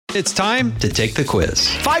It's time to take the quiz.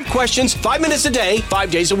 5 questions, 5 minutes a day,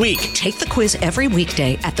 5 days a week. Take the quiz every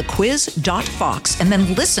weekday at thequiz.fox and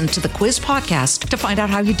then listen to the quiz podcast to find out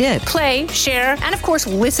how you did. Play, share, and of course,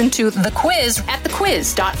 listen to the quiz at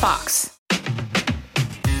thequiz.fox.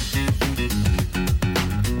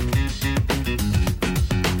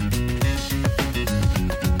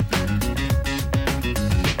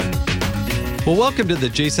 Well, welcome to the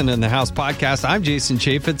Jason in the House podcast. I'm Jason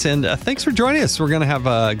Chaffetz, and thanks for joining us. We're going to have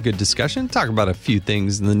a good discussion, talk about a few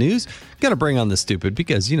things in the news. Got to bring on the stupid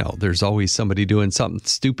because, you know, there's always somebody doing something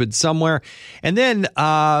stupid somewhere. And then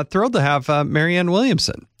thrilled to have Marianne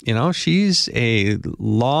Williamson. You know, she's a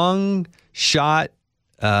long shot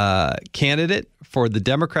candidate for the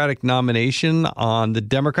Democratic nomination on the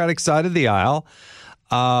Democratic side of the aisle.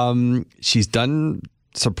 She's done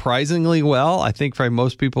surprisingly well, I think, by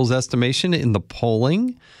most people's estimation in the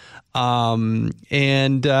polling. And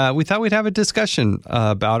we thought we'd have a discussion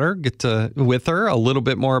about her, with her a little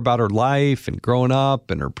bit more about her life and growing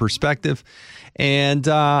up and her perspective. And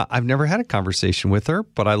I've never had a conversation with her,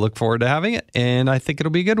 but I look forward to having it. And I think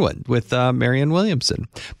it'll be a good one with Marianne Williamson.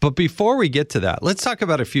 But before we get to that, let's talk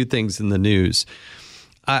about a few things in the news.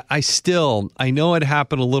 I know it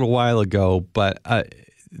happened a little while ago, but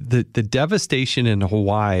the devastation in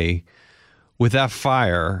Hawaii with that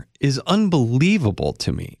fire is unbelievable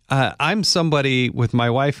to me. I'm somebody, with my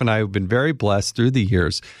wife and I, who've been very blessed through the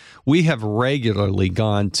years. We have regularly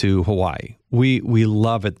gone to Hawaii. We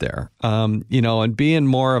love it there. And being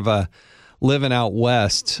more of a living out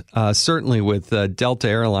west, certainly with Delta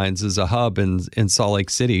Airlines as a hub in Salt Lake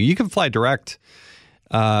City, you can fly direct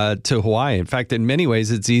to Hawaii. In fact, in many ways,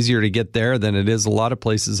 it's easier to get there than it is a lot of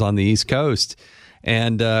places on the East Coast.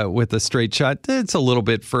 And with a straight shot, it's a little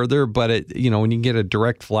bit further. But when you get a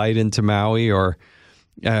direct flight into Maui or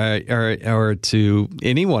to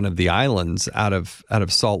any one of the islands out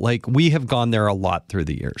of Salt Lake, we have gone there a lot through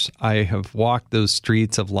the years. I have walked those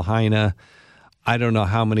streets of Lahaina, I don't know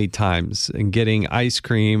how many times, and getting ice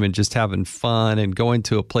cream and just having fun, and going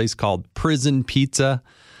to a place called Prison Pizza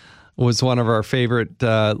was one of our favorite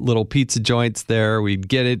little pizza joints there. We'd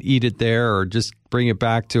get it, eat it there, or just bring it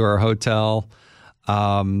back to our hotel.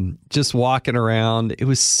 Just walking around, it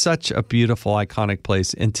was such a beautiful, iconic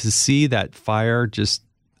place. And to see that fire just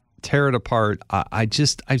tear it apart, I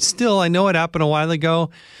know it happened a while ago,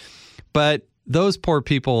 but those poor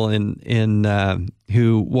people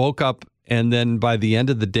who woke up and then by the end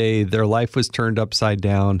of the day, their life was turned upside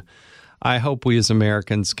down. I hope we as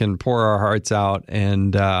Americans can pour our hearts out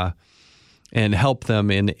and help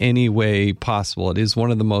them in any way possible. It is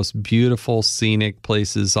one of the most beautiful, scenic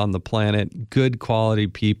places on the planet, good quality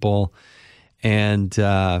people. And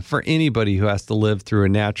for anybody who has to live through a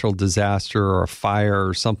natural disaster or a fire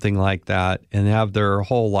or something like that and have their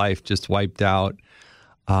whole life just wiped out,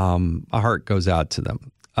 a heart goes out to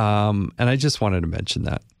them. And I just wanted to mention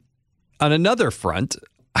that. On another front,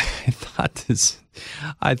 I thought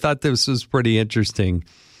this was pretty interesting.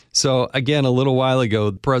 So, again, a little while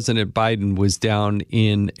ago, President Biden was down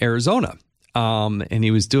in Arizona, and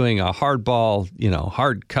he was doing a hardball,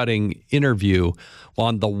 hard-cutting interview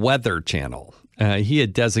on the Weather Channel. He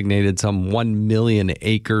had designated some 1 million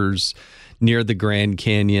acres near the Grand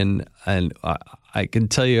Canyon, and I can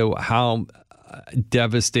tell you how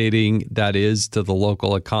devastating that is to the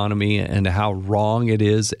local economy and how wrong it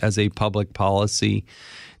is as a public policy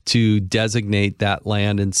to designate that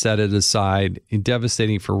land and set it aside.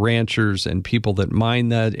 Devastating for ranchers and people that mine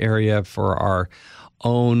that area, for our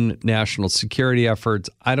own national security efforts.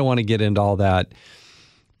 I don't want to get into all that.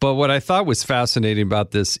 But what I thought was fascinating about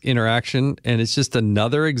this interaction, and it's just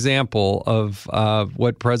another example of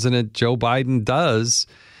what President Joe Biden does,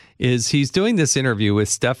 is he's doing this interview with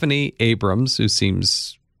Stephanie Abrams, who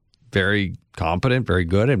seems very competent, very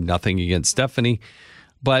good. I have nothing against Stephanie,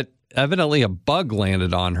 but evidently a bug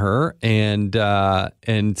landed on her, and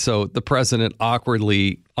so the president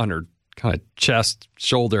awkwardly, on her kind of chest,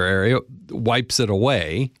 shoulder area, wipes it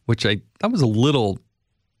away, which that was a little,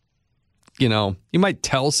 you might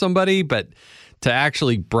tell somebody, but to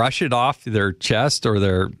actually brush it off their chest or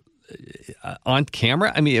their on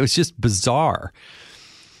camera, I mean, it was just bizarre.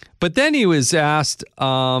 But then he was asked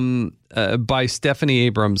by Stephanie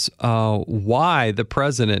Abrams why the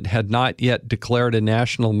president had not yet declared a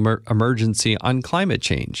national emergency on climate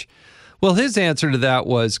change. Well, his answer to that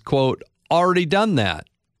was, quote, already done that,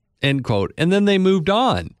 end quote. And then they moved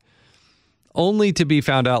on, only to be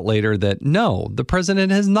found out later that, no, the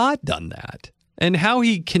president has not done that. And how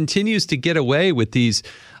he continues to get away with these,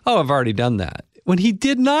 I've already done that, when he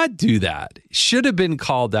did not do that, should have been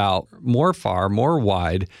called out more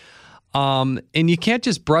wide. And you can't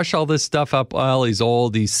just brush all this stuff up. Well, he's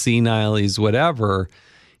old, he's senile, he's whatever.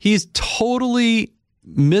 He's totally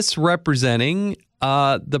misrepresenting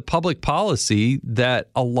the public policy that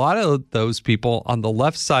a lot of those people on the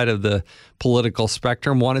left side of the political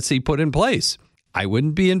spectrum want to see put in place. I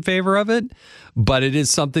wouldn't be in favor of it, but it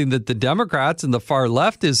is something that the Democrats and the far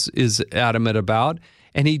left is adamant about.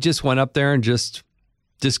 And he just went up there and just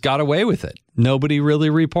got away with it. Nobody really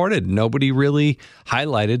reported. Nobody really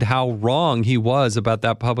highlighted how wrong he was about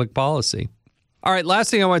that public policy. All right,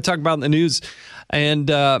 last thing I want to talk about in the news, and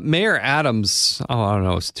Mayor Adams, I don't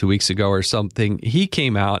know, it was 2 weeks ago or something, he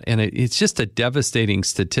came out, and it's just a devastating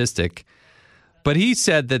statistic, but he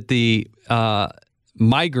said that the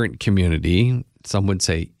migrant community, some would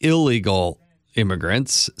say illegal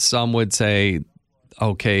immigrants, some would say,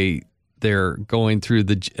 okay, they're going through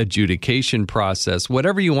the adjudication process,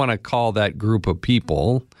 whatever you want to call that group of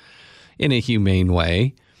people in a humane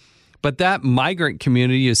way. But that migrant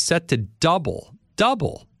community is set to double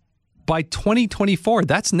by 2024.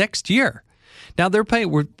 That's next year. Now they're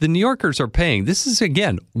paying, the New Yorkers are paying, this is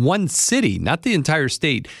again, one city, not the entire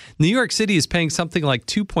state. New York City is paying something like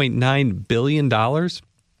 $2.9 billion.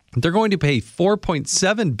 They're going to pay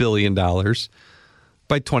 $4.7 billion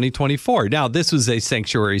by 2024. Now, this was a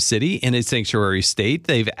sanctuary city in a sanctuary state.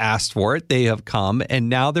 They've asked for it. They have come. And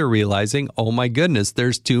now they're realizing, oh, my goodness,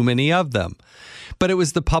 there's too many of them. But it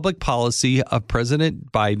was the public policy of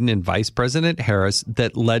President Biden and Vice President Harris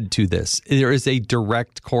that led to this. There is a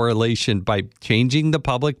direct correlation by changing the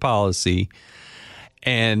public policy.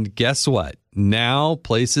 And guess what? Now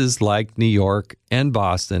places like New York and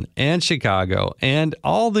Boston and Chicago and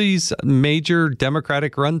all these major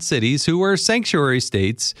Democratic-run cities who are sanctuary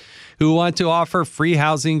states who want to offer free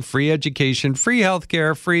housing, free education, free health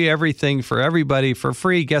care, free everything for everybody for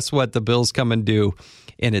free. Guess what? The bills come and due,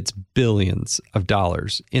 and it's billions of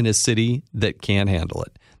dollars in a city that can't handle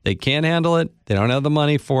it. They can't handle it. They don't have the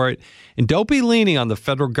money for it. And don't be leaning on the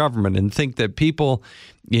federal government and think that people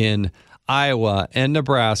in Iowa and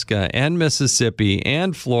Nebraska and Mississippi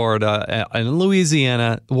and Florida and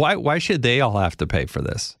Louisiana, why should they all have to pay for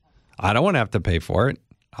this? I don't want to have to pay for it.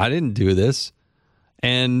 I didn't do this.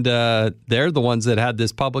 And they're the ones that had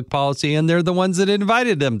this public policy, and they're the ones that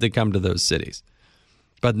invited them to come to those cities.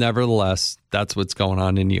 But nevertheless, that's what's going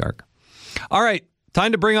on in New York. All right,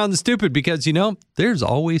 time to bring on the stupid because, you know, there's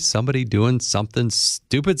always somebody doing something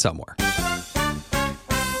stupid somewhere.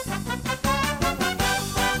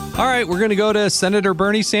 All right, we're going to go to Senator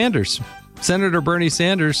Bernie Sanders. Senator Bernie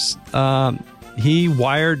Sanders, he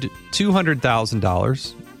wired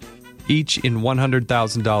 $200,000, each in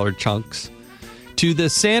 $100,000 chunks, to the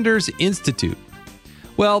Sanders Institute.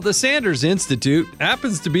 Well, the Sanders Institute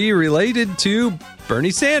happens to be related to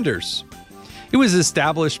Bernie Sanders. It was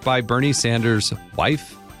established by Bernie Sanders'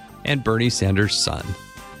 wife and Bernie Sanders' son.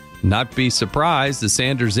 Not be surprised, the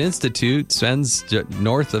Sanders Institute spends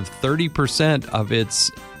north of 30% of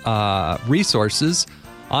its resources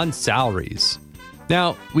on salaries.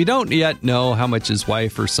 Now, we don't yet know how much his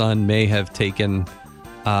wife or son may have taken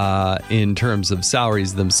in terms of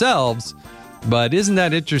salaries themselves, but isn't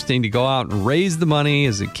that interesting to go out and raise the money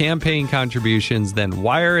as a campaign contributions, then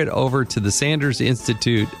wire it over to the Sanders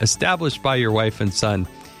Institute established by your wife and son?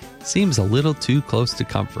 Seems a little too close to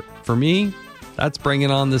comfort. For me, that's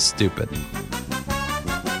bringing on the stupid.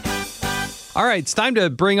 All right, it's time to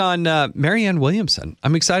bring on Marianne Williamson.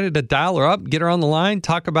 I'm excited to dial her up, get her on the line,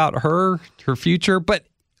 talk about her future, but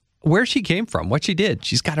where she came from, what she did.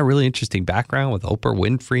 She's got a really interesting background with Oprah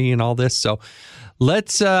Winfrey and all this. So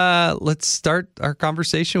let's start our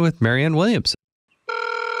conversation with Marianne Williamson.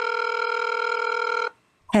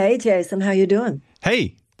 Hey, Jason, how you doing?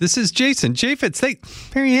 Hey, this is Jason Chaffetz. Hey,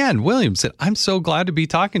 Marianne Williamson, I'm so glad to be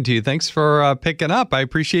talking to you. Thanks for picking up. I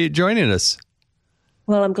appreciate joining us.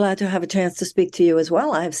 Well, I'm glad to have a chance to speak to you as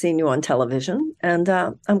well. I've seen you on television, and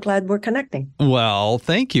I'm glad we're connecting. Well,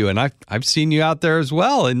 thank you. And I've seen you out there as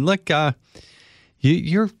well. And look,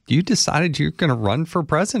 you decided you're going to run for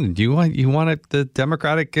president. You wanted the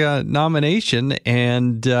Democratic nomination,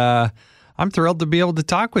 and I'm thrilled to be able to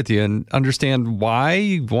talk with you and understand why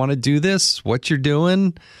you want to do this, what you're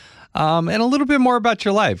doing, and a little bit more about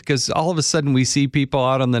your life, because all of a sudden we see people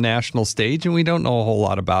out on the national stage and we don't know a whole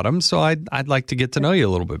lot about them. So I'd like to get to know you a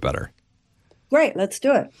little bit better. Great. Let's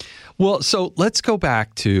do it. Well, so let's go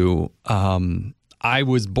back to I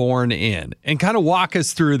was born in and kind of walk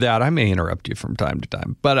us through that. I may interrupt you from time to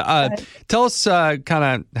time, but tell us kind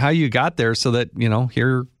of how you got there so that, you know,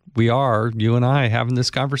 here we are, you and I having this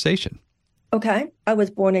conversation. Okay. I was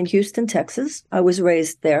born in Houston, Texas. I was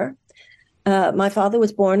raised there. My father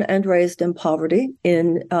was born and raised in poverty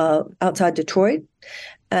in outside Detroit,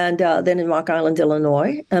 and then in Rock Island,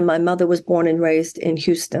 Illinois. And my mother was born and raised in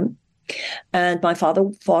Houston. And my father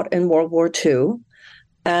fought in World War II,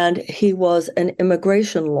 and he was an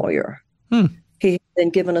immigration lawyer. He had been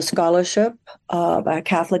given a scholarship by a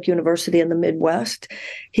Catholic university in the Midwest.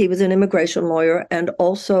 He was an immigration lawyer, and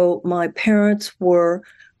also my parents were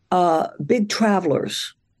big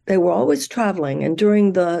travelers. They were always traveling, and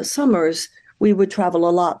during the summers, we would travel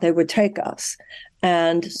a lot. They would take us.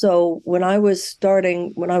 And so when I was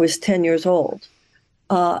 10 years old,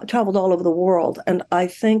 traveled all over the world. And I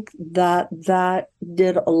think that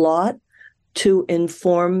did a lot to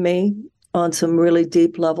inform me on some really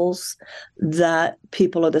deep levels that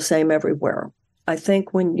people are the same everywhere. I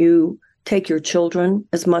think when you take your children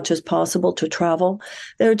as much as possible to travel,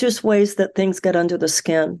 there are just ways that things get under the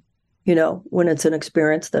skin, when it's an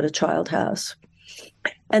experience that a child has.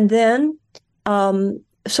 And then,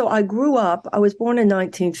 so I grew up, I was born in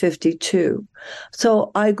 1952.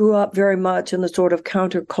 So I grew up very much in the sort of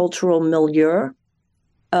countercultural milieu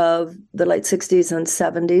of the late 60s and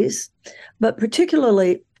 70s. But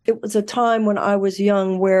particularly, it was a time when I was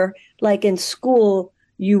young where, like in school,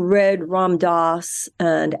 you read Ram Dass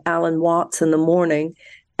and Alan Watts in the morning,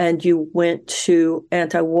 and you went to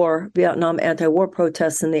Vietnam anti-war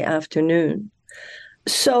protests in the afternoon.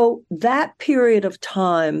 So that period of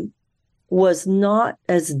time was not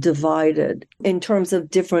as divided in terms of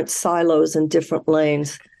different silos and different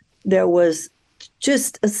lanes. There was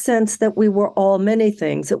just a sense that we were all many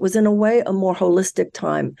things. It was, in a way, a more holistic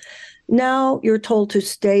time. Now you're told to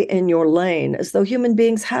stay in your lane, as though human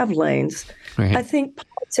beings have lanes. Right. I think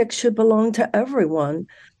politics should belong to everyone.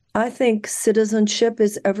 I think citizenship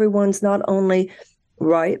is everyone's not only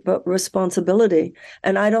right, but responsibility.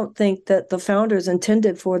 And I don't think that the founders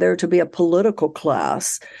intended for there to be a political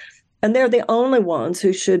class. And they're the only ones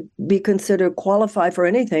who should be considered qualified for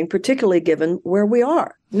anything, particularly given where we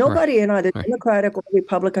are. Nobody in either Democratic or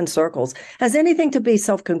Republican circles has anything to be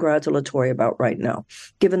self-congratulatory about right now,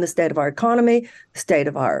 given the state of our economy, the state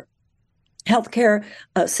of our healthcare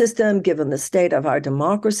system, given the state of our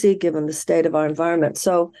democracy, given the state of our environment.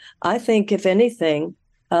 So I think, if anything,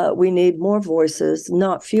 we need more voices,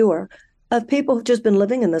 not fewer, of people who've just been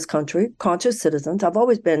living in this country, conscious citizens. I've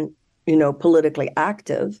always been, politically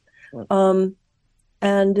active.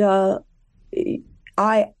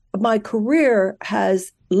 My career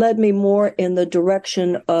has led me more in the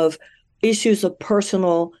direction of issues of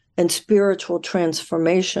personal and spiritual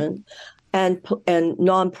transformation and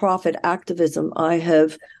nonprofit activism. I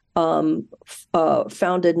have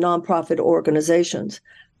founded nonprofit organizations.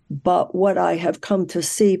 But what I have come to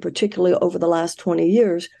see, particularly over the last 20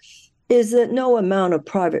 years, is that no amount of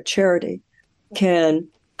private charity can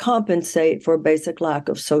compensate for a basic lack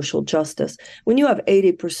of social justice. When you have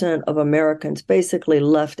 80% of Americans basically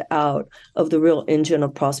left out of the real engine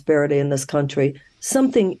of prosperity in this country,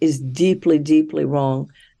 something is deeply, deeply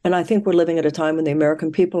wrong. And I think we're living at a time when the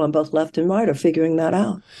American people on both left and right are figuring that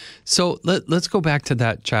out. So let's go back to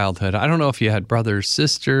that childhood. I don't know if you had brothers,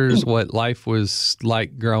 sisters, what life was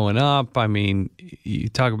like growing up. I mean, you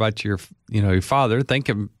talk about your father. Thank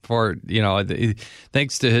him for,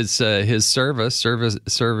 thanks to his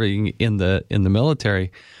serving in the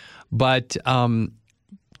military. But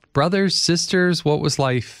brothers, sisters, what was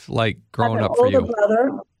life like growing up for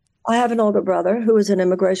you? I have an older brother who is an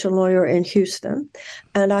immigration lawyer in Houston,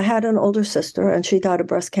 and I had an older sister, and she died of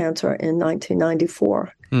breast cancer in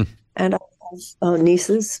 1994. And I have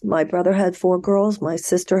nieces. My brother had 4 girls, my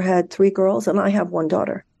sister had 3 girls, and I have 1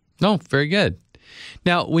 daughter. Oh, very good.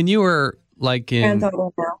 Now, when you were like in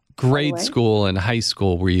grade school and high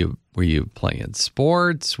school, were you playing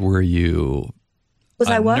sports? Were you a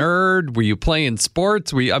nerd? Were you playing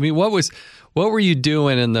sports? What were you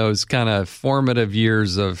doing in those kind of formative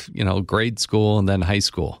years of, grade school and then high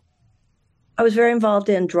school? I was very involved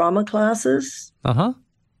in drama classes.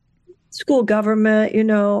 School government,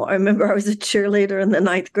 I remember I was a cheerleader in the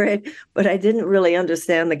 9th grade, but I didn't really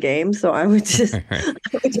understand the game, so I would just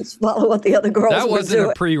follow what the other girls were doing. That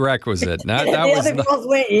wasn't a prerequisite. The other girls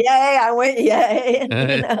went, yay, I went, yay.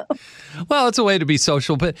 Well, it's a way to be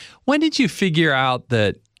social. But when did you figure out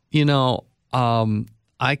that,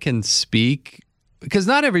 I can speak? Because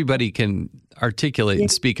not everybody can articulate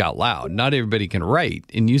and speak out loud. Not everybody can write,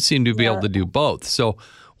 and you seem to be able to do both. So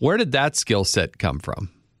where did that skill set come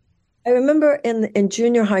from? I remember in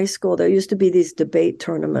junior high school, there used to be these debate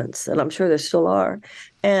tournaments, and I'm sure there still are.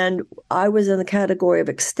 And I was in the category of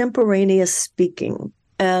extemporaneous speaking.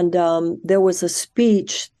 And there was a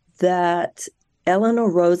speech that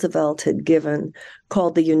Eleanor Roosevelt had given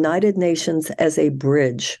called the United Nations as a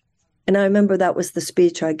Bridge. And I remember that was the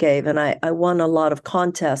speech I gave, and I won a lot of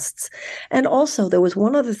contests. And also, there was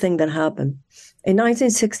one other thing that happened. In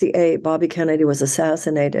 1968, Bobby Kennedy was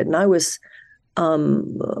assassinated, and I was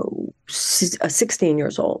 16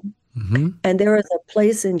 years old. Mm-hmm. And there is a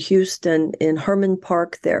place in Houston, in Herman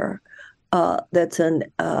Park there, that's an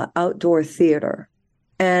outdoor theater.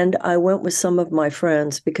 And I went with some of my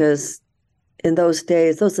friends because in those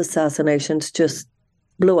days, those assassinations just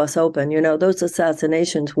blew us open. You know, those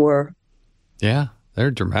assassinations were... Yeah,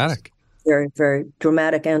 they're dramatic. Very, very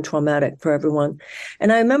dramatic and traumatic for everyone.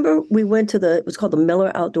 And I remember we went to it was called the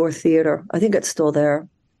Miller Outdoor Theater. I think it's still there.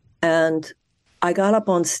 And I got up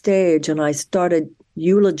on stage and I started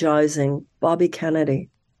eulogizing Bobby Kennedy.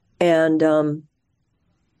 And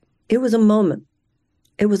it was a moment.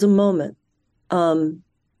 It was a moment.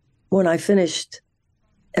 When I finished,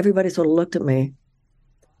 everybody sort of looked at me.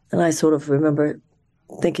 And I sort of remember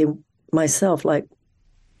thinking myself, like,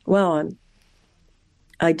 wow,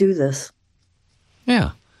 I do this.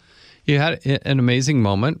 Yeah. You had an amazing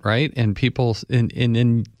moment, right? And people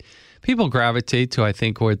people gravitate to, I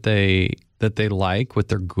think, what they like, what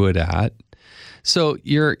they're good at. So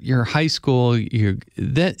your high school,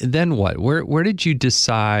 then what? Where did you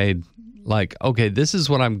decide, like, okay, this is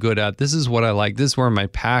what I'm good at, this is what I like, this is where my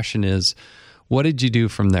passion is? What did you do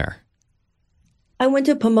from there? I went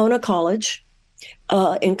to Pomona College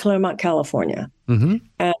in Claremont, California. Mm-hmm.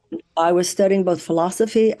 And I was studying both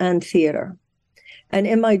philosophy and theater. And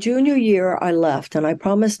in my junior year, I left, and I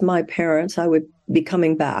promised my parents I would be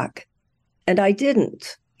coming back. And I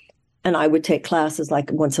didn't. And I would take classes like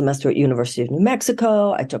one semester at University of New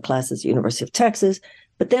Mexico. I took classes at University of Texas.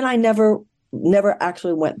 But then I never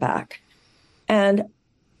actually went back. And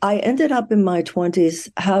I ended up in my 20s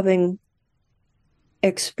having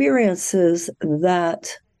experiences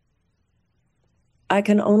that I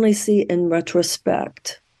can only see in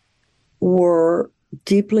retrospect were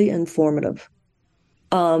deeply informative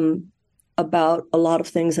about a lot of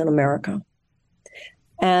things in America.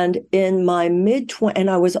 And in my mid-20s, and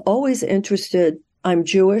I was always interested, I'm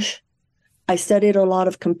Jewish. I studied a lot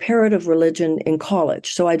of comparative religion in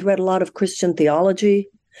college. So I'd read a lot of Christian theology,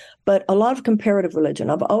 but a lot of comparative religion.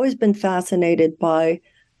 I've always been fascinated by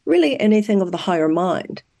really anything of the higher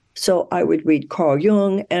mind. So I would read Carl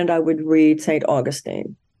Jung, and I would read St.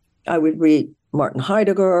 Augustine. I would read Martin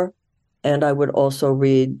Heidegger, and I would also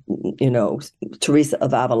read, Teresa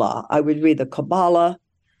of Avila. I would read the Kabbalah.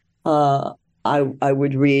 I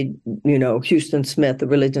would read, Houston Smith, The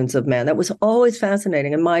Religions of Man. That was always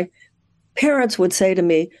fascinating. And my parents would say to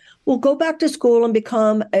me, well, go back to school and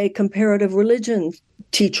become a comparative religion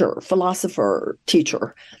teacher, philosopher,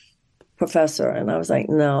 teacher, professor. And I was like,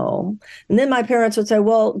 no. And then my parents would say,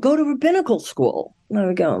 well, go to rabbinical school. And I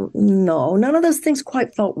would go, no, none of those things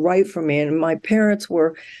quite felt right for me. And my parents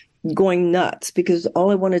were going nuts because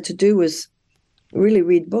all I wanted to do was really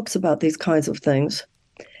read books about these kinds of things.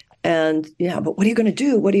 And but what are you going to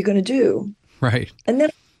do? What are you going to do? Right. And then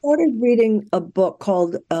I started reading a book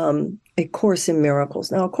called A Course in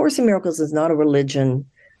Miracles. Now, A Course in Miracles is not a religion.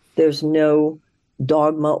 There's no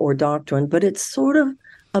dogma or doctrine, but it's sort of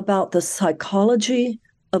about the psychology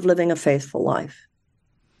of living a faithful life.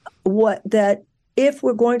 That if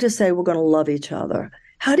we're going to say we're going to love each other,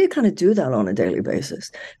 how do you kind of do that on a daily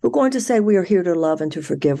basis? We're going to say we are here to love and to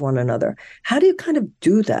forgive one another. How do you kind of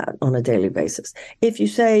do that on a daily basis? If you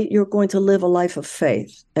say you're going to live a life of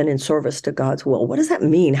faith and in service to God's will, what does that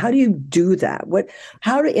mean? How do you do that?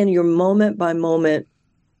 In your moment by moment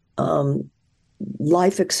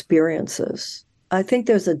life experiences? I think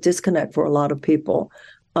there's a disconnect for a lot of people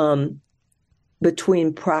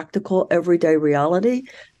between practical everyday reality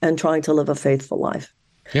and trying to live a faithful life.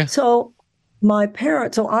 Yeah. So my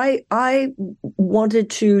parents, I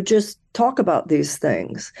wanted to just talk about these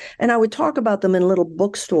things, and I would talk about them in little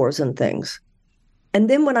bookstores and things. And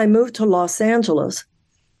then when I moved to Los Angeles,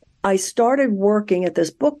 I started working at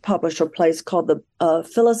this book publisher place called the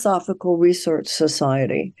Philosophical Research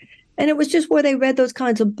Society. And it was just where they read those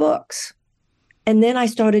kinds of books. And then I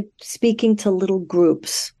started speaking to little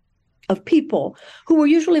groups of people who were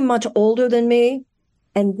usually much older than me.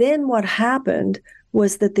 And then what happened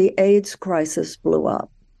was that the AIDS crisis blew up.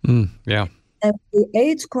 Yeah. And the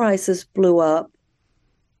AIDS crisis blew up.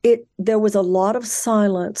 There was a lot of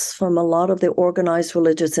silence from a lot of the organized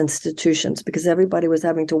religious institutions because everybody was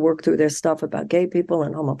having to work through their stuff about gay people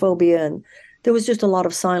and homophobia. And there was just a lot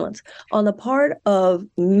of silence. On the part of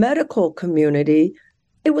medical community,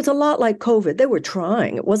 it was a lot like COVID. They were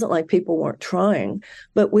trying. It wasn't like people weren't trying,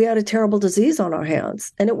 but we had a terrible disease on our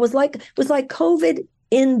hands. And it was like COVID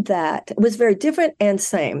in that. It was very different and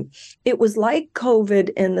same. It was like COVID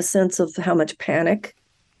in the sense of how much panic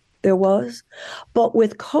there was. But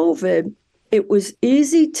with COVID, it was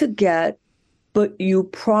easy to get, but you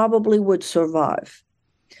probably would survive.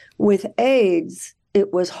 With AIDS,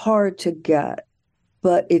 it was hard to get,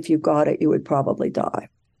 but if you got it, you would probably die.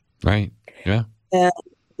 Right. Yeah. And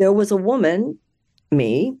there was a woman,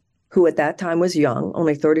 me, who at that time was young,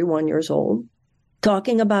 only 31 years old,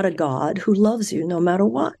 talking about a God who loves you no matter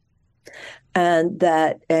what.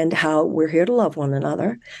 And how we're here to love one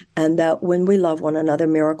another, and that when we love one another,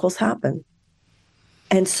 miracles happen.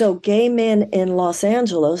 And so gay men in Los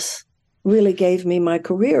Angeles really gave me my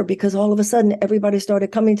career, because all of a sudden everybody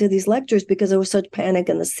started coming to these lectures because there was such panic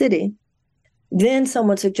in the city. Then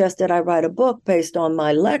someone suggested I write a book based on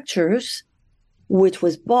my lectures, which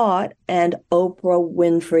was bought, and Oprah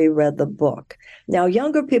Winfrey read the book. Now,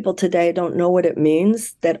 younger people today don't know what it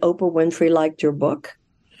means that Oprah Winfrey liked your book.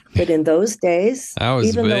 But in those days, that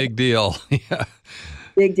was a big deal. Yeah.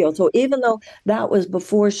 Big deal. So even though that was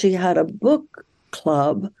before she had a book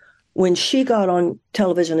club, when she got on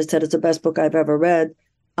television and said it's the best book I've ever read,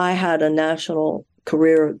 I had a national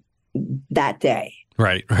career that day.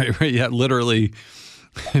 Right. Yeah, literally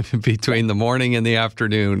between the morning and the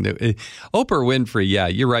afternoon. Oprah Winfrey, yeah,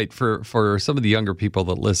 you're right. For some of the younger people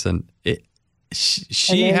that listen,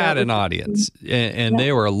 she had an audience, and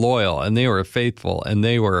they were loyal, and they were faithful, and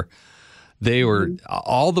they were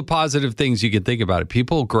all the positive things you could think about it.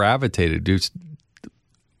 People gravitated, just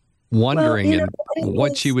wondering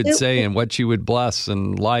what she would say and what she would bless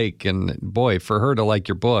and like. And boy, for her to like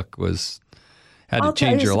your book had to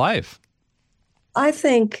change your life. I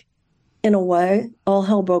think, in a way, all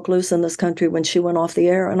hell broke loose in this country when she went off the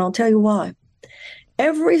air, and I'll tell you why.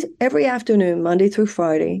 Every afternoon, Monday through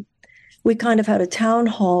Friday, we kind of had a town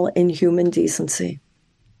hall in human decency.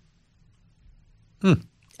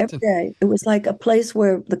 Every day. It was like a place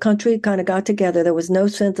where the country kind of got together. There was no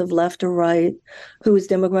sense of left or right, who was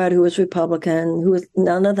Democrat, who was Republican, who was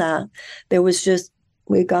none of that. There was just,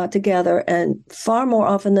 we got together, and far more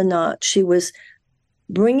often than not, she was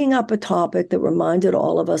bringing up a topic that reminded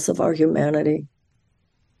all of us of our humanity.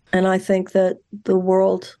 And I think that the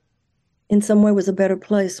world, in some way, was a better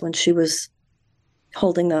place when she was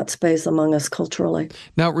holding that space among us culturally.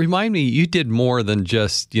 Now, remind me, you did more than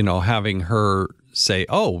just, having her say,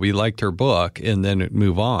 oh, we liked her book, and then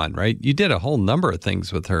move on, right? You did a whole number of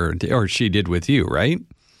things with her, or she did with you, right?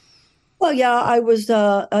 Well, yeah,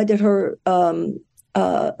 I did her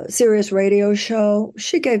Sirius radio show.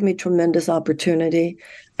 She gave me tremendous opportunity.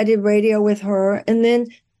 I did radio with her, and then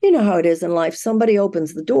you know how it is in life. Somebody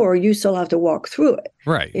opens the door, you still have to walk through it.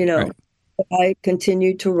 Right. Right. I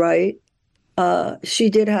continued to write. She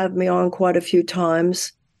did have me on quite a few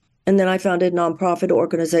times. And then I founded nonprofit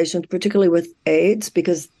organizations, particularly with AIDS,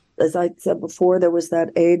 because as I said before, there was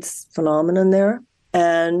that AIDS phenomenon there.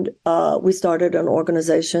 And we started an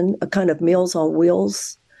organization, a kind of Meals on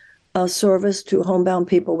Wheels service to homebound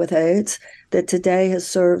people with AIDS that today has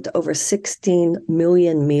served over 16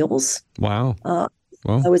 million meals. Wow.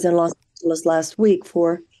 I was in Los Angeles last week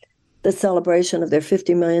for the celebration of their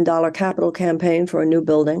 $50 million capital campaign for a new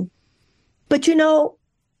building. But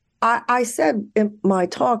I said in my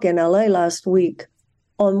talk in LA last week,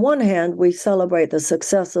 on one hand, we celebrate the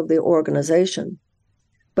success of the organization.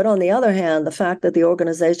 But on the other hand, the fact that the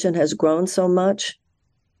organization has grown so much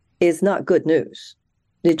is not good news.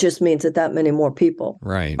 It just means that many more people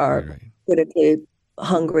are critically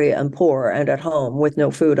hungry and poor and at home with no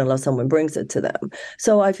food unless someone brings it to them.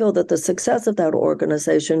 So I feel that the success of that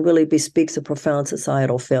organization really bespeaks a profound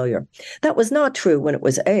societal failure. That was not true when it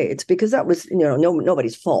was AIDS, because that was,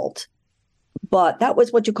 nobody's fault. But that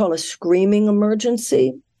was what you call a screaming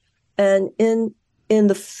emergency. And in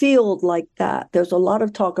the field like that, there's a lot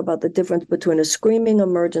of talk about the difference between a screaming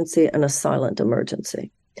emergency and a silent emergency.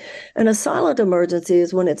 And a silent emergency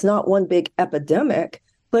is when it's not one big epidemic,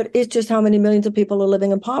 but it's just how many millions of people are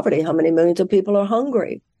living in poverty, how many millions of people are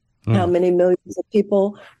hungry, how many millions of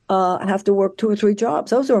people have to work 2 or 3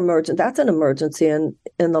 jobs. Those are emergent. That's an emergency in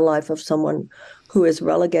the life of someone who is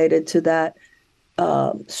relegated to that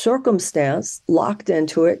circumstance, locked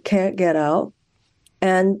into it, can't get out.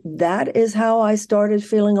 And that is how I started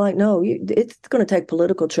feeling like, no, it's going to take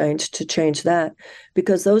political change to change that,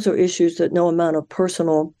 because those are issues that no amount of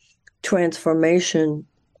personal transformation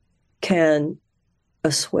can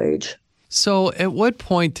assuage. So at what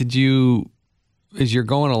point did you, as you're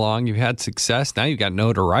going along, you've had success, now you've got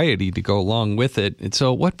notoriety to go along with it. And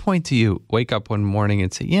so at what point do you wake up one morning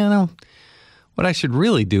and say, what I should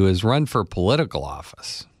really do is run for political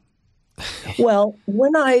office? Well,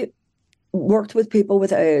 when I worked with people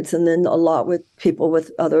with AIDS and then a lot with people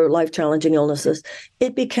with other life-challenging illnesses,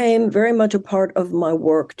 it became very much a part of my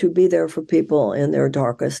work to be there for people in their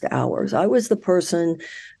darkest hours. I was the person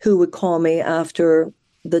who would call me after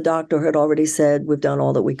the doctor had already said, we've done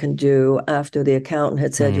all that we can do, after the accountant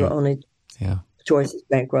had said, your only choice is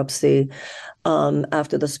bankruptcy,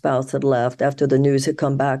 after the spouse had left, after the news had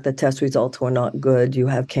come back, the test results were not good, you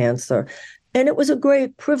have cancer. And it was a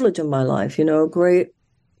great privilege in my life, great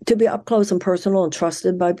to be up close and personal and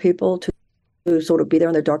trusted by people, to sort of be there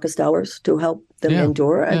in their darkest hours, to help them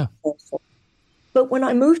endure. Yeah. But when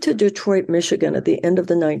I moved to Detroit, Michigan at the end of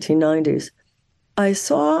the 1990s, I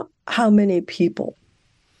saw how many people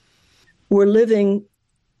were living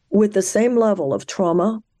with the same level of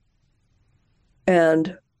trauma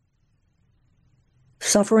and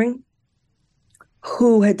suffering,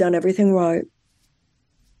 who had done everything right.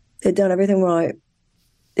 They'd done everything right.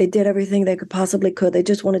 They did everything they possibly could. They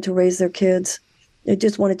just wanted to raise their kids. They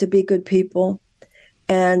just wanted to be good people.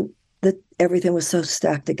 And everything was so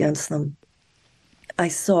stacked against them. I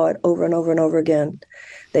saw it over and over and over again.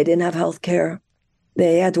 They didn't have health care.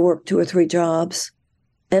 They had to work 2 or 3 jobs.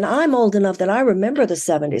 And I'm old enough that I remember the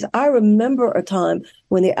 70s. I remember a time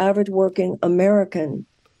when the average working American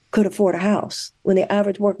could afford a house, when the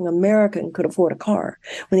average working American could afford a car,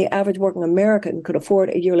 when the average working American could afford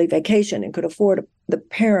a yearly vacation and could afford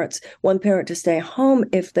one parent to stay home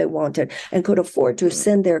if they wanted, and could afford to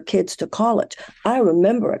send their kids to college. I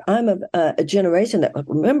remember it. I'm a generation that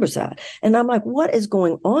remembers that. And I'm like, what is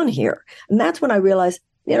going on here? And that's when I realized,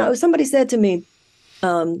 somebody said to me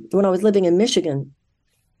when I was living in Michigan,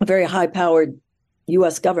 a very high-powered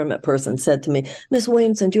U.S. government person said to me, Miss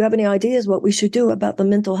Williamson, do you have any ideas what we should do about the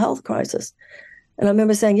mental health crisis? And I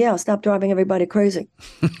remember saying, stop driving everybody crazy.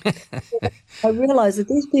 I realized that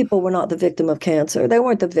these people were not the victim of cancer. They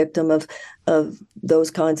weren't the victim of those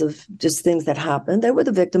kinds of just things that happened. They were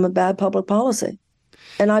the victim of bad public policy.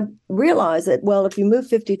 And I realized that, if you move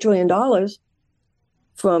 $50 trillion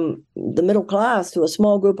from the middle class to a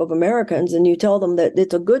small group of Americans and you tell them that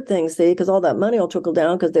it's a good thing, because all that money will trickle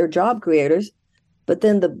down because they're job creators, but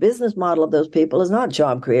then the business model of those people is not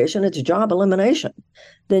job creation, it's job elimination,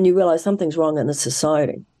 then you realize something's wrong in the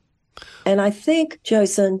society. And I think,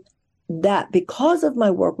 Jason, that because of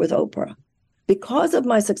my work with Oprah, because of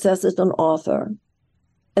my success as an author,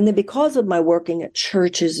 and then because of my working at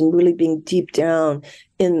churches and really being deep down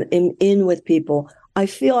in with people, I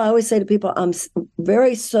always say to people, I'm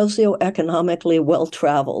very socioeconomically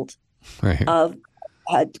well-traveled. Right. I've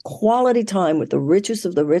had quality time with the richest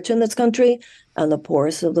of the rich in this country and the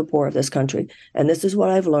poorest of the poor of this country. And this is what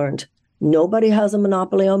I've learned. Nobody has a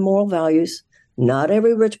monopoly on moral values. Not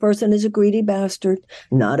every rich person is a greedy bastard.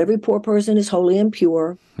 Not every poor person is wholly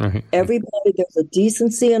impure. Right. Everybody, there's a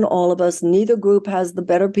decency in all of us. Neither group has the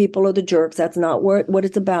better people or the jerks. That's not what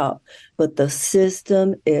it's about. But the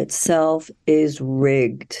system itself is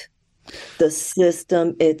rigged. The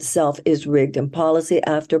system itself is rigged. And policy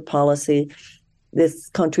after policy, this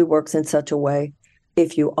country works in such a way.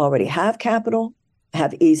 If you already have capital,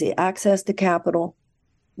 have easy access to capital,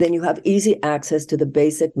 then you have easy access to the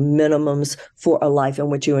basic minimums for a life in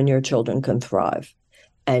which you and your children can thrive.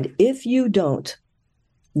 And if you don't,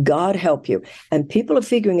 God help you. And people are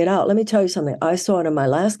figuring it out. Let me tell you something. I saw it in my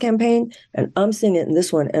last campaign, and I'm seeing it in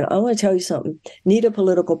this one. And I want to tell you something. Neither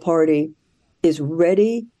political party is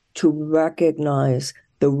ready to recognize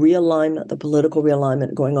the realignment, the political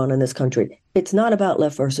realignment going on in this country. It's not about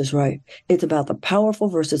left versus right. It's about the powerful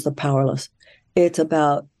versus the powerless. It's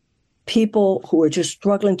about people who are just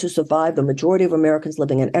struggling to survive, the majority of Americans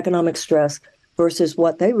living in economic stress, versus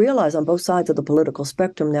what they realize on both sides of the political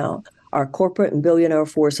spectrum now are corporate and billionaire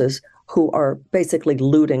forces who are basically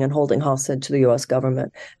looting and holding hostage to the U.S.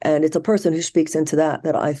 government. And it's a person who speaks into that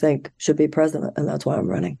I think should be president, and that's why I'm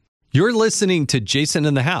running. You're listening to Jason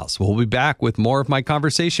in the House. We'll be back with more of my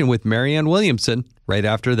conversation with Marianne Williamson right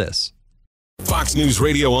after this. Fox News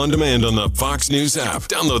Radio on demand on the Fox News app.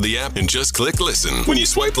 Download the app and just click listen. When you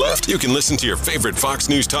swipe left, you can listen to your favorite Fox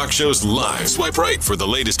News talk shows live. Swipe right for the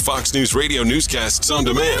latest Fox News Radio newscasts on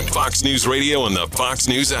demand. Fox News Radio on the Fox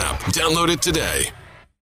News app. Download it today.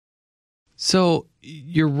 So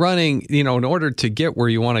you're running, in order to get where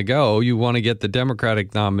you want to go, you want to get the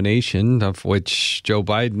Democratic nomination, of which Joe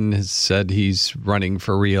Biden has said he's running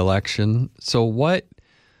for re-election. So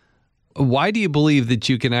why do you believe that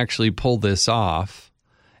you can actually pull this off?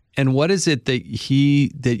 And what is it that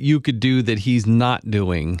you could do that he's not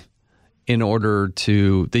doing in order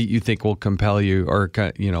that you think will compel you or,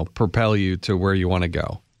 propel you to where you want to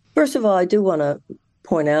go? First of all, I do want to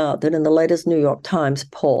point out that in the latest New York Times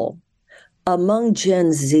poll, among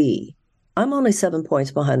Gen Z, I'm only 7 points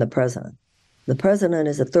behind the president. The president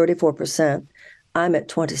is at 34%. I'm at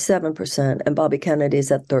 27%, and Bobby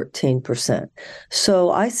Kennedy's at 13%.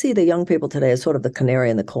 So I see the young people today as sort of the canary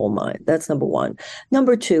in the coal mine. That's number one.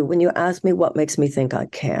 Number two, when you ask me what makes me think I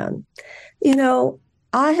can,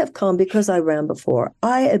 I have come because I ran before.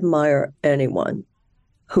 I admire anyone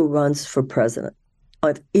who runs for president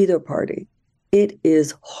of either party. It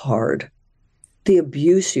is hard. The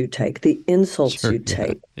abuse you take, the insults you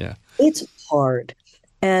take. Yeah. It's hard.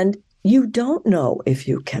 And you don't know if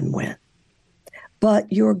you can win.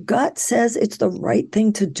 But your gut says it's the right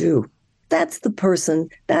thing to do. That's the person.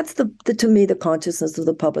 That's to me, the consciousness of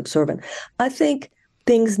the public servant. I think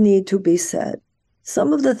things need to be said.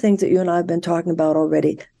 Some of the things that you and I have been talking about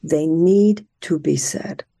already, they need to be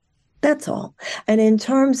said. That's all. And in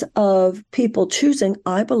terms of people choosing,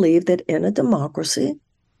 I believe that in a democracy,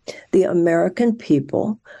 the American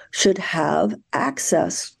people should have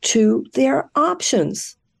access to their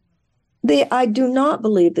options. I do not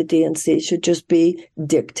believe the DNC should just be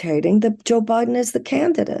dictating that Joe Biden is the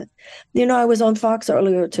candidate. I was on Fox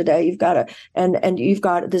earlier today. You've got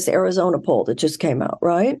this Arizona poll that just came out,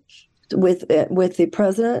 right? With the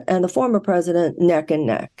president and the former president neck and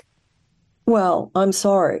neck. Well, I'm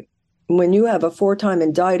sorry. When you have a 4-time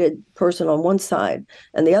indicted person on one side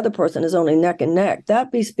and the other person is only neck and neck,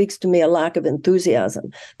 that speaks to me a lack of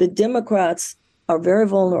enthusiasm. The Democrats are very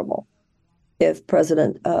vulnerable. If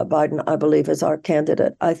President Biden, I believe, is our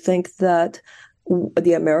candidate, I think that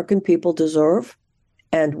the American people deserve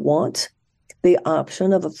and want the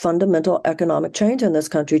option of a fundamental economic change in this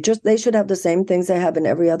country. They should have the same things they have in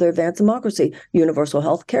every other advanced democracy. Universal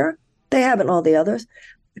health care, they have it in all the others.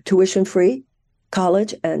 Tuition-free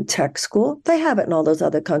college and tech school, they have it in all those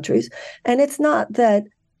other countries. And it's not that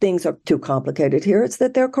things are too complicated here, it's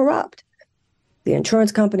that they're corrupt. The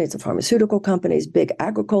insurance companies, the pharmaceutical companies, big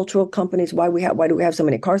agricultural companies. Why do we have so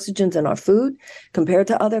many carcinogens in our food compared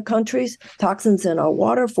to other countries? Toxins in our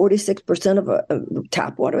water. 46% of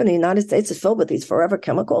tap water in the United States is filled with these forever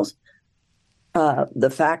chemicals. The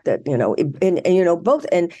fact that both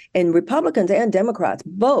and Republicans and Democrats,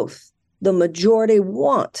 both the majority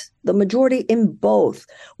in both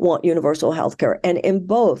want universal health care, and in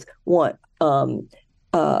both want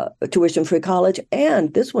tuition-free college.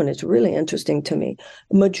 And this one is really interesting to me.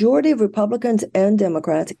 Majority of Republicans and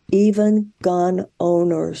Democrats, even gun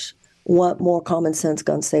owners, want more common sense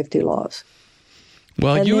gun safety laws.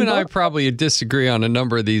 Well, and you and I probably disagree on a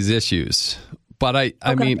number of these issues, but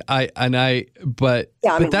but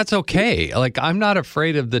that's okay. Like, I'm not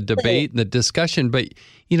afraid of the debate and the discussion. But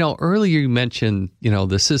earlier you mentioned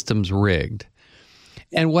the system's rigged,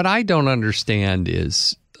 and what I don't understand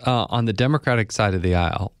is, on the Democratic side of the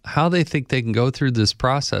aisle, how they think they can go through this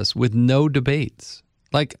process with no debates.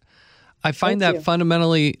 Like, I find that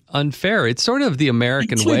fundamentally unfair. It's sort of the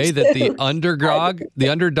American way that the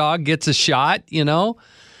underdog gets a shot,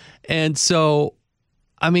 And so,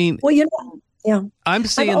 I mean, I'm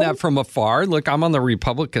seeing that from afar. Look, I'm on the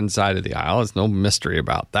Republican side of the aisle. There's no mystery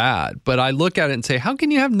about that. But I look at it and say, how can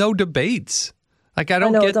you have no debates? Like, I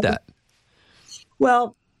don't get that.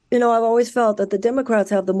 Well, I've always felt that the Democrats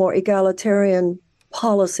have the more egalitarian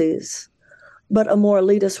policies, but a more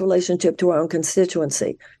elitist relationship to our own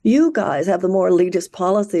constituency. You guys have the more elitist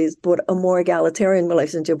policies, but a more egalitarian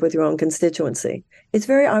relationship with your own constituency. It's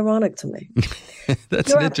very ironic to me.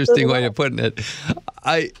 That's an interesting way of putting it.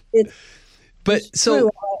 And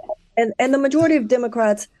the majority of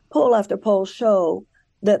Democrats, poll after poll, show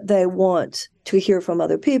that they want to hear from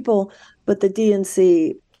other people, but the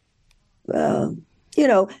DNC.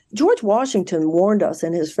 George Washington warned us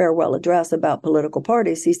in his farewell address about political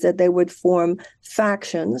parties. He said they would form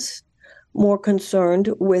factions more concerned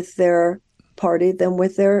with their party than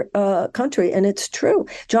with their country. And it's true.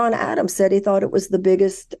 John Adams said he thought it was the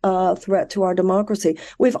biggest threat to our democracy.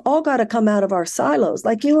 We've all got to come out of our silos.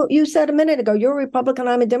 Like you said a minute ago, you're a Republican,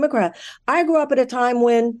 I'm a Democrat. I grew up at a time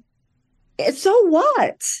when, so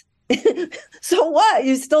what? So what?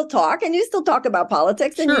 You still talk, and you still talk about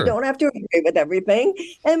politics, and you don't have to agree with everything.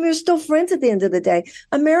 And we're still friends at the end of the day.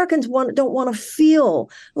 Americans don't want to feel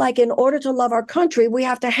like in order to love our country, we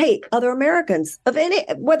have to hate other Americans.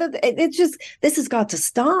 This has got to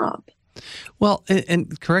stop. Well,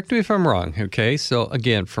 and correct me if I'm wrong, okay? So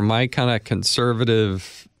again, from my kind of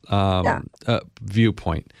conservative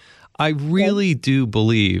viewpoint, I really do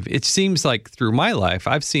believe, it seems like through my life,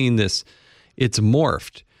 I've seen this, it's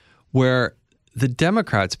morphed, where the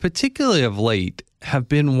Democrats, particularly of late, have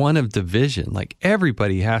been one of division. Like,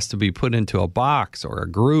 everybody has to be put into a box or a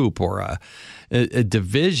group or a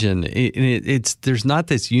division. There's not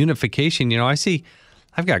this unification.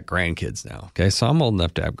 I've got grandkids now, okay? So I'm old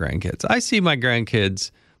enough to have grandkids. I see my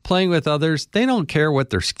grandkids playing with others. They don't care what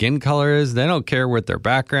their skin color is. They don't care what their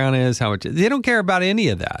background is, they don't care about any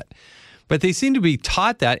of that. But they seem to be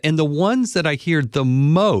taught that. And the ones that I hear the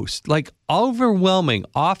most, like overwhelming,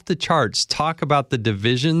 off the charts, talk about the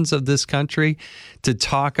divisions of this country, to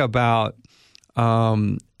talk about are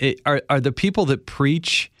the people that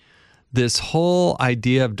preach this whole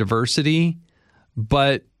idea of diversity,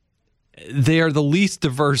 but they are the least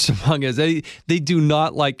diverse among us. They do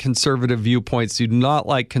not like conservative viewpoints, do not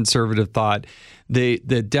like conservative thought. The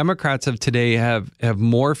Democrats of today have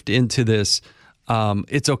morphed into this,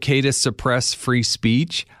 it's okay to suppress free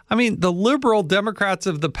speech. I mean, the liberal Democrats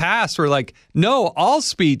of the past were like, no, all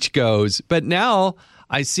speech goes. But now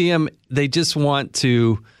I see them, they just want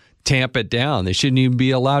to tamp it down. They shouldn't even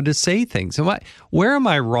be allowed to say things. Where am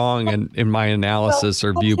I wrong in my analysis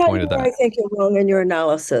or viewpoint of that? I think you're wrong in your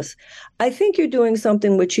analysis. I think you're doing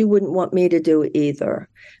something which you wouldn't want me to do either.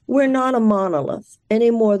 We're not a monolith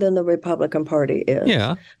any more than the Republican Party is.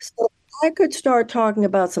 Yeah. So I could start talking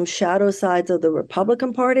about some shadow sides of the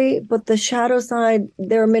Republican Party, but the shadow side,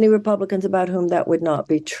 there are many Republicans about whom that would not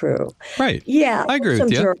be true. Right. Yeah. I agree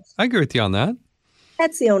with you. I agree with you on that.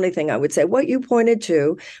 That's the only thing I would say. What you pointed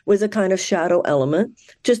to was a kind of shadow element,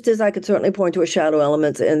 just as I could certainly point to a shadow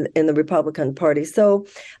element in the Republican Party. So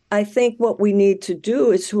I think what we need to do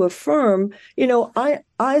is to affirm,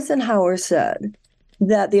 Eisenhower said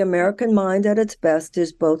that the American mind at its best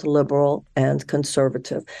is both liberal and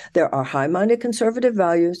conservative. There are high-minded conservative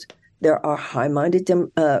values. There are high-minded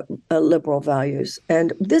liberal values.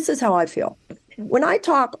 And this is how I feel. When I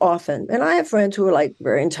talk often, and I have friends who are like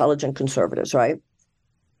very intelligent conservatives, right?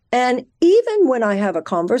 And even when I have a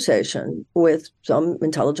conversation with some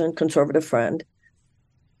intelligent conservative friend,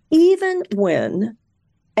 even when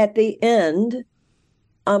at the end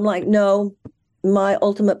I'm like, no, my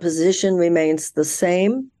ultimate position remains the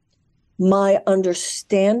same, my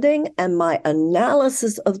understanding and my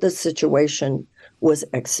analysis of the situation was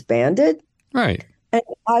expanded. Right. And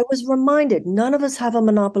I was reminded, none of us have a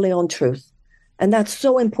monopoly on truth. And that's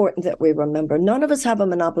so important that we remember. None of us have a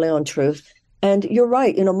monopoly on truth. And you're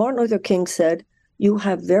right. Martin Luther King said, you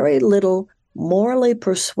have very little morally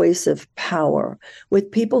persuasive power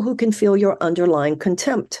with people who can feel your underlying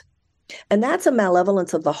contempt. And that's a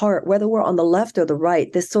malevolence of the heart, whether we're on the left or the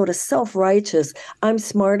right, this sort of self-righteous, I'm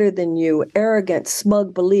smarter than you, arrogant,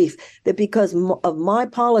 smug belief that because of my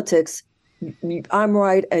politics, I'm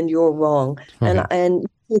right and you're wrong. Mm-hmm. And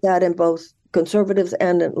you see that in both conservatives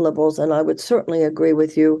and in liberals. And I would certainly agree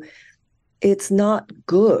with you. It's not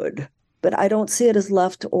good. But I don't see it as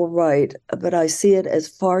left or right, but I see it as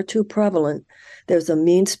far too prevalent. There's a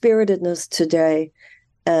mean-spiritedness today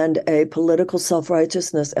and a political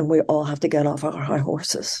self-righteousness, and we all have to get off our high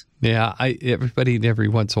horses. Yeah, everybody every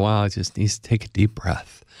once in a while just needs to take a deep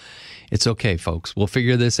breath. It's okay, folks. We'll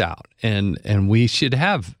figure this out. And we should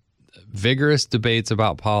have vigorous debates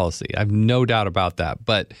about policy. I have no doubt about that.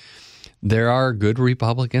 But there are good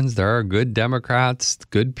Republicans. There are good Democrats,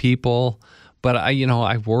 good people. But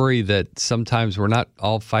I worry that sometimes we're not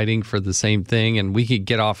all fighting for the same thing, and we could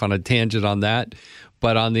get off on a tangent on that.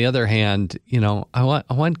 But on the other hand, I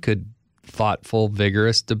want good, thoughtful,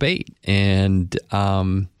 vigorous debate. And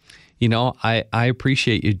I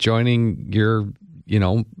appreciate you joining your,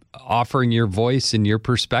 offering your voice and your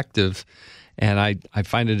perspective. And I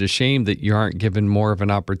find it a shame that you aren't given more of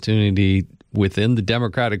an opportunity within the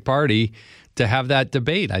Democratic Party to have that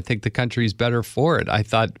debate. I think the country's better for it. I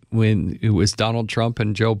thought when it was Donald Trump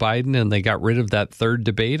and Joe Biden and they got rid of that third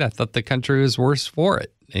debate, I thought the country was worse for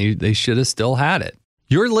it. They should have still had it.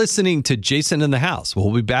 You're listening to Jason in the House.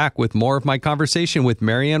 We'll be back with more of my conversation with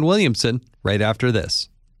Marianne Williamson right after this.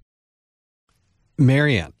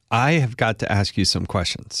 Marianne, I have got to ask you some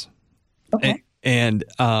questions. Okay. And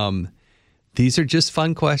these are just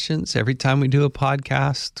fun questions. Every time we do a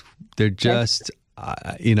podcast, they're just...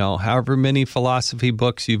 however many philosophy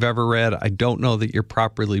books you've ever read, I don't know that you're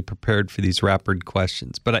properly prepared for these rapid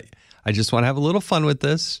questions. But I just want to have a little fun with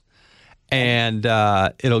this, and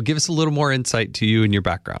it'll give us a little more insight to you and your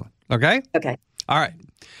background. Okay? Okay. All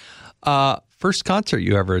right. First concert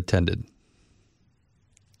you ever attended?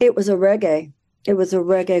 It was a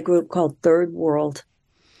reggae group called Third World.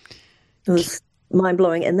 It was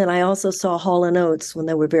mind-blowing. And then I also saw Hall & Oates when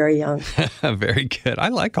they were very young. Very good. I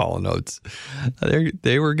like Hall & Oates.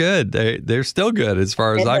 They were good. They're still good as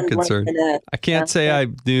far as I'm concerned. I can't say I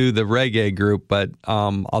knew the reggae group, but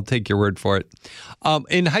I'll take your word for it.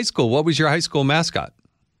 In high school, what was your high school mascot?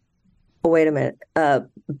 Oh, wait a minute.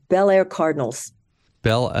 Bel Air Cardinals.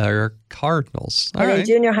 Bel Air Cardinals. All and right. in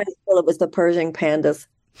junior high school, it was the Pershing Pandas.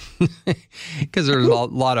 Because there's a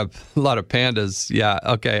lot of pandas. Yeah.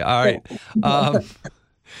 Okay. All right.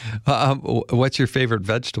 What's your favorite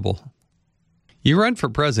vegetable? You run for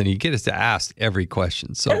president. You get us to ask every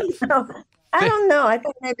question. So I don't know. I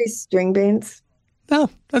think maybe string beans. Oh,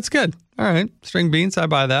 that's good. All right. String beans. I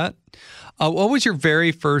buy that. What was your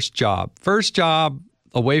very first job? First job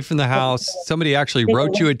away from the house. Somebody actually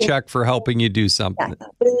wrote you a check for helping you do something. Yeah,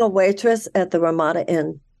 being a waitress at the Ramada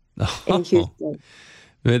Inn in Houston.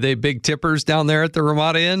 Were they big tippers down there at the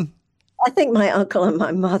Ramada Inn? I think my uncle and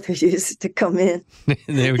my mother used to come in.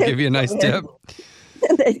 They would give you a nice tip.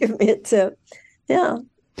 They give me a tip. Yeah.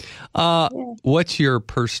 What's your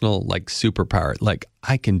personal superpower? Like,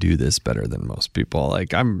 I can do this better than most people.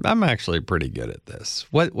 Like, I'm actually pretty good at this.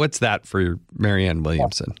 What's that for Marianne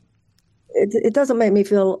Williamson? It doesn't make me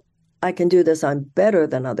feel I can do this. I'm better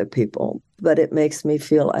than other people, but it makes me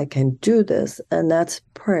feel I can do this, and that's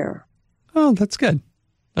prayer. Oh, that's good.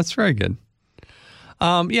 That's very good.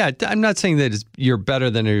 Yeah, I'm not saying that you're better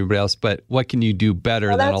than everybody else, but what can you do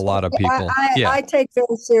better than a lot of people? I take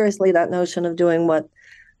very seriously that notion of doing what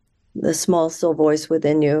the small, still voice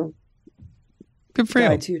within you. Good for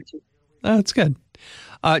you. Oh, that's good.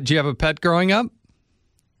 Do you have a pet growing up?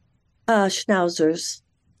 Schnauzers.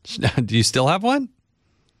 Do you still have one?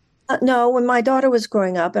 No, when my daughter was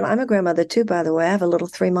growing up, and I'm a grandmother too, by the way. I have a little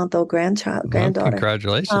 3-month-old granddaughter.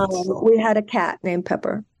 Congratulations. We had a cat named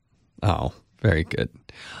Pepper. Oh, very good.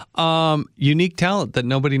 Unique talent that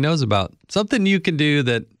nobody knows about. Something you can do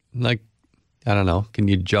that, I don't know, can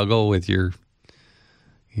you juggle with your...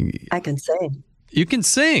 I can sing. You can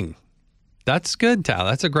sing. That's good talent.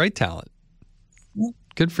 That's a great talent.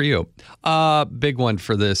 Good for you. Big one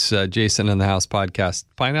for this Jason in the House podcast.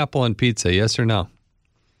 Pineapple and pizza, yes or no?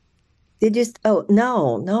 Did you? Oh,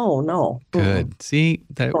 no. Good. See,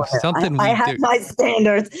 that was something I have my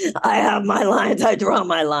standards. I have my lines. I draw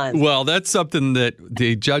my lines. Well, that's something that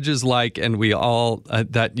the judges like, and we all,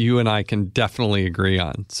 that you and I can definitely agree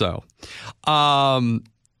on. So,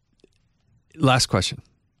 last question.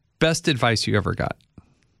 Best advice you ever got?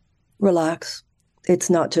 Relax.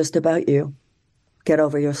 It's not just about you. Get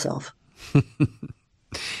over yourself.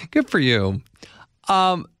 Good for you.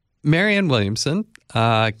 Marianne Williamson,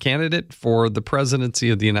 candidate for the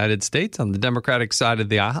presidency of the United States on the Democratic side of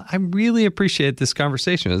the aisle. I really appreciate this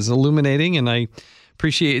conversation. It was illuminating, and I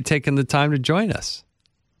appreciate you taking the time to join us.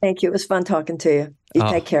 Thank you. It was fun talking to you. You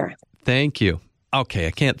take care. Thank you. Okay,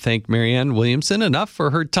 I can't thank Marianne Williamson enough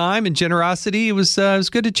for her time and generosity. It was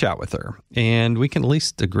good to chat with her, and we can at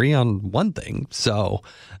least agree on one thing. So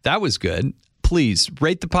that was good. Please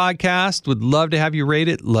rate the podcast. Would love to have you rate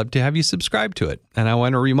it. Love to have you subscribe to it. And I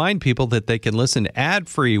want to remind people that they can listen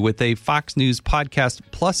ad-free with a Fox News Podcast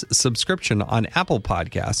Plus subscription on Apple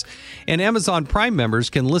Podcasts. And Amazon Prime members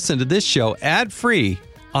can listen to this show ad-free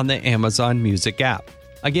on the Amazon Music app.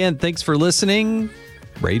 Again, thanks for listening.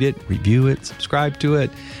 Rate it, review it, subscribe to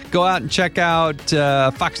it. Go out and check out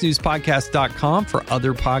foxnewspodcast.com for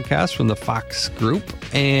other podcasts from the Fox Group.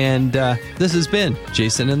 And this has been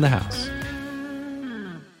Jason in the House.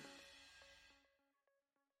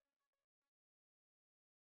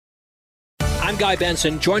 I'm Guy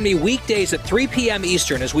Benson. Join me weekdays at 3 p.m.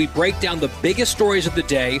 Eastern as we break down the biggest stories of the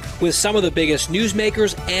day with some of the biggest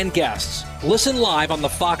newsmakers and guests. Listen live on the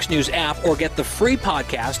Fox News app or get the free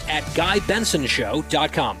podcast at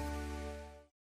GuyBensonShow.com.